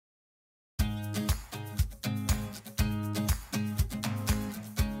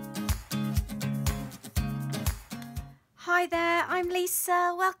Hi there, I'm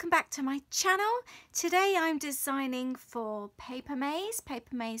Lisa. Welcome back to my channel. Today I'm designing for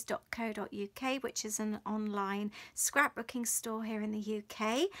papermaze.co.uk, which is an online scrapbooking store here in the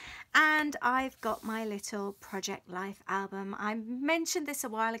UK. And I've got my little Project Life album. I mentioned this a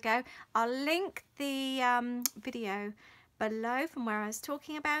while ago. I'll link the video below from where I was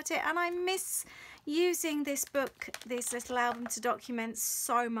talking about it, and I miss using this book, this little album, to document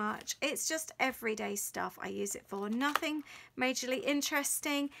so much. It's just everyday stuff I use it for, nothing majorly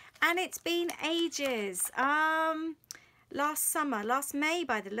interesting, and it's been ages. Last May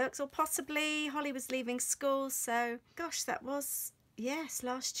by the looks, or possibly Holly was leaving school, so gosh, that was, yes,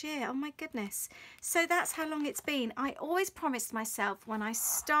 last year. Oh my goodness. So that's how long it's been. I always promised myself when I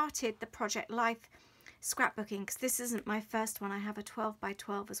started the Project Life scrapbooking, because this isn't my first one, I have a 12 by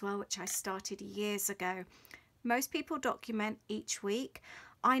 12 as well, which I started years ago. Most people document each week.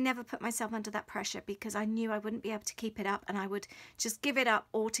 I never put myself under that pressure because I knew I wouldn't be able to keep it up and I would just give it up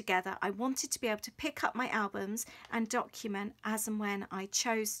altogether. I wanted to be able to pick up my albums and document as and when I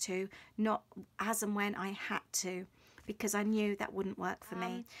chose to, not as and when I had to, because I knew that wouldn't work for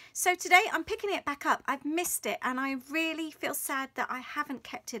me. So today I'm picking it back up. I've missed it and I really feel sad that I haven't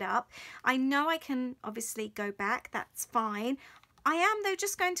kept it up. I know I can obviously go back, that's fine. I am though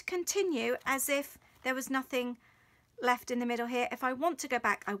just going to continue as if there was nothing left in the middle here. If I want to go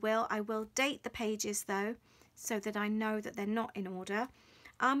back, I will. I will date the pages though, so that I know that they're not in order.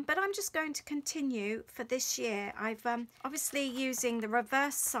 But I'm just going to continue for this year. I've obviously using the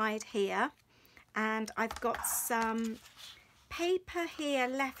reverse side here, and I've got some paper here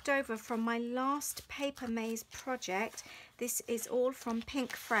left over from my last paper maze project. This is all from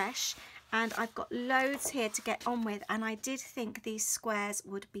Pinkfresh, and I've got loads here to get on with, and I did think these squares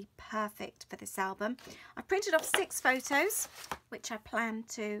would be perfect for this album. I printed off 6 photos, which I plan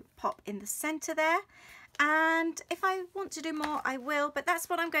to pop in the centre there, and if I want to do more I will, but that's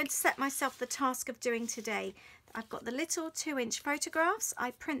what I'm going to set myself the task of doing today. I've got the little 2-inch photographs.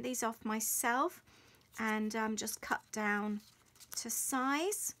 I print these off myself and just cut down to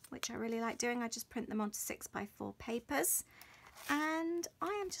size, which I really like doing. I just print them onto 6 by 4 papers, and I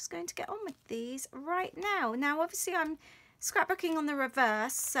am just going to get on with these right now. Now obviously I'm scrapbooking on the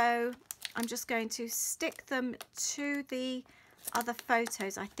reverse, so I'm just going to stick them to the other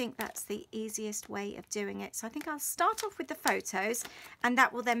photos. I think that's the easiest way of doing it. So I think I'll start off with the photos, and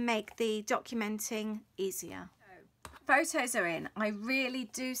that will then make the documenting easier. Photos are in. I really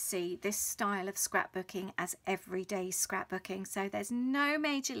do see this style of scrapbooking as everyday scrapbooking, so there's no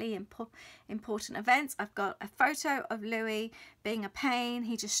majorly important events. I've got a photo of Louis being a pain.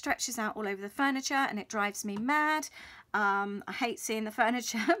 He just stretches out all over the furniture and it drives me mad. I hate seeing the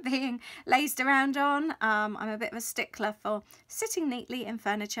furniture being lazed around on. I'm a bit of a stickler for sitting neatly in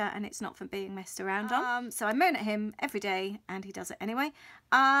furniture, and it's not for being messed around on. So I moan at him every day and he does it anyway.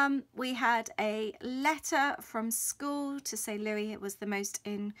 We had a letter from school to say Louis was the most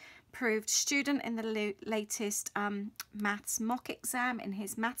improved student in the latest maths mock exam in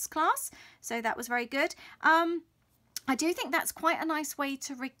his maths class, so that was very good. I do think that's quite a nice way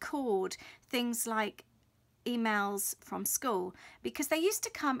to record things like emails from school, because they used to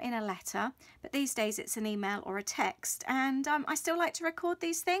come in a letter, but these days it's an email or a text, and I still like to record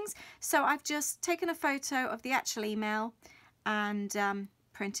these things, so I've just taken a photo of the actual email and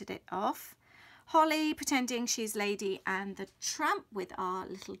printed it off. Holly pretending she's Lady and the Tramp with our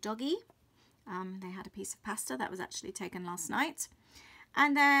little doggy. They had a piece of pasta that was actually taken last night.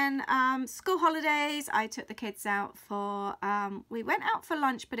 And then school holidays, I took the kids out for, we went out for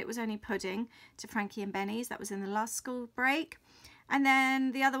lunch, but it was only pudding, to Frankie and Benny's. That was in the last school break. And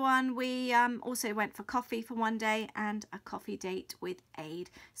then the other one, we also went for coffee for one day and a coffee date with Aid.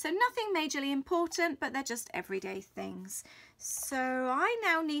 So nothing majorly important, but they're just everyday things. So I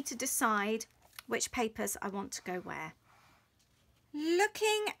now need to decide which papers I want to go where.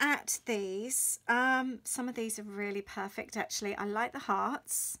 Looking at these, some of these are really perfect actually. I like the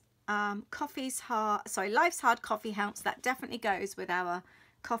hearts. Life's Hard Coffee Helps. That definitely goes with our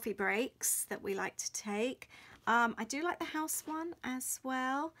coffee breaks that we like to take. I do like the house one as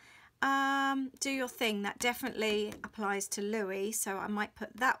well. Do Your Thing, that definitely applies to Louis, so I might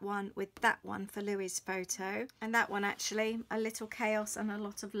put that one with that one for Louis's photo. And that one actually, a little chaos and a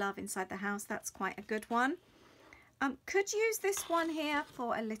lot of love inside the house. That's quite a good one. Could use this one here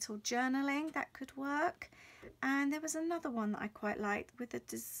for a little journaling, that could work. And there was another one that I quite liked with a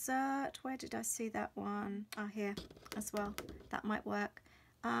dessert. Where did I see that one? Oh, here as well, that might work.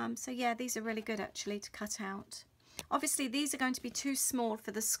 So yeah, these are really good actually to cut out. Obviously these are going to be too small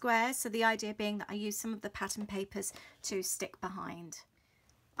for the squares, so the idea being that I use some of the pattern papers to stick behind.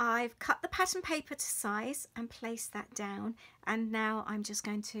 I've cut the pattern paper to size and placed that down, and now I'm just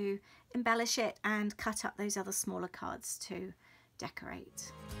going to embellish it and cut up those other smaller cards to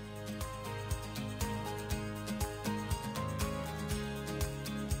decorate.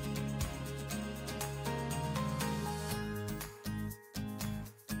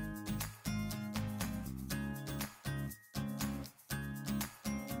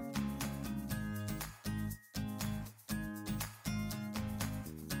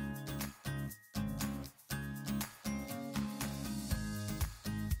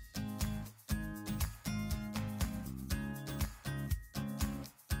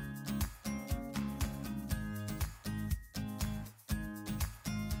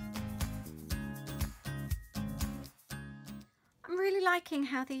 I'm really liking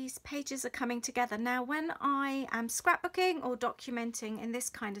how these pages are coming together. Now, when I am scrapbooking or documenting in this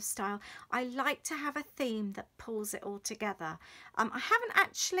kind of style, I like to have a theme that pulls it all together. I haven't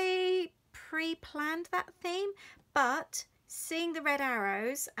actually pre-planned that theme, but seeing the red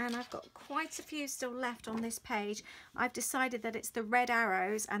arrows, and I've got quite a few still left on this page, I've decided that it's the red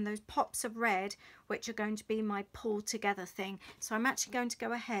arrows and those pops of red which are going to be my pull together thing. So I'm actually going to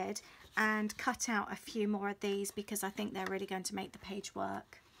go ahead and cut out a few more of these because I think they're really going to make the page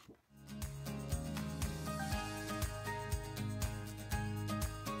work.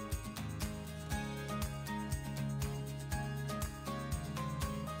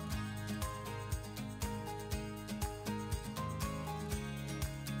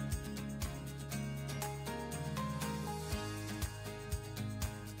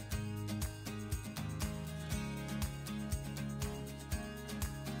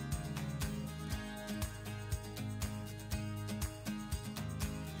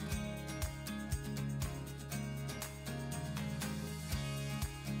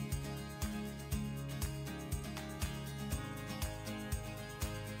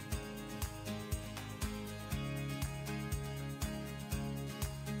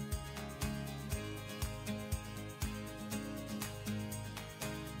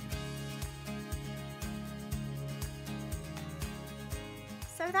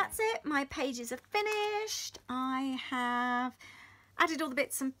 So that's it, my pages are finished. I have added all the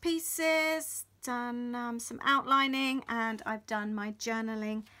bits and pieces, done some outlining, and I've done my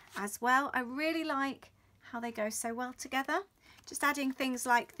journaling as well. I really like how they go so well together. Just adding things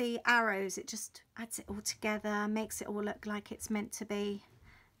like the arrows, it just adds it all together, makes it all look like it's meant to be.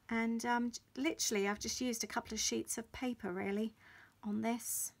 And literally I've just used a couple of sheets of paper really on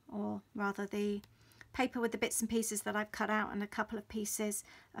this, or rather the paper with the bits and pieces that I've cut out and a couple of pieces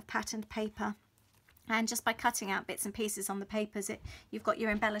of patterned paper. And just by cutting out bits and pieces on the papers, you've got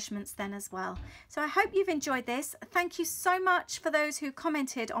your embellishments then as well. So I hope you've enjoyed this. Thank you so much for those who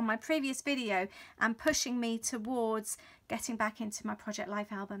commented on my previous video and pushing me towards getting back into my Project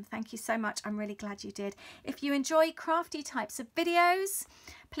Life album. Thank you so much. I'm really glad you did. If you enjoy crafty types of videos,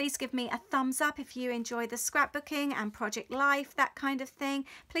 please give me a thumbs up. If you enjoy the scrapbooking and Project Life, that kind of thing,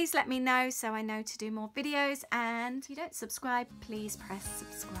 please let me know so I know to do more videos. And if you don't subscribe, please press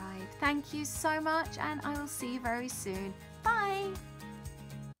subscribe. Thank you so much, and I will see you very soon. Bye.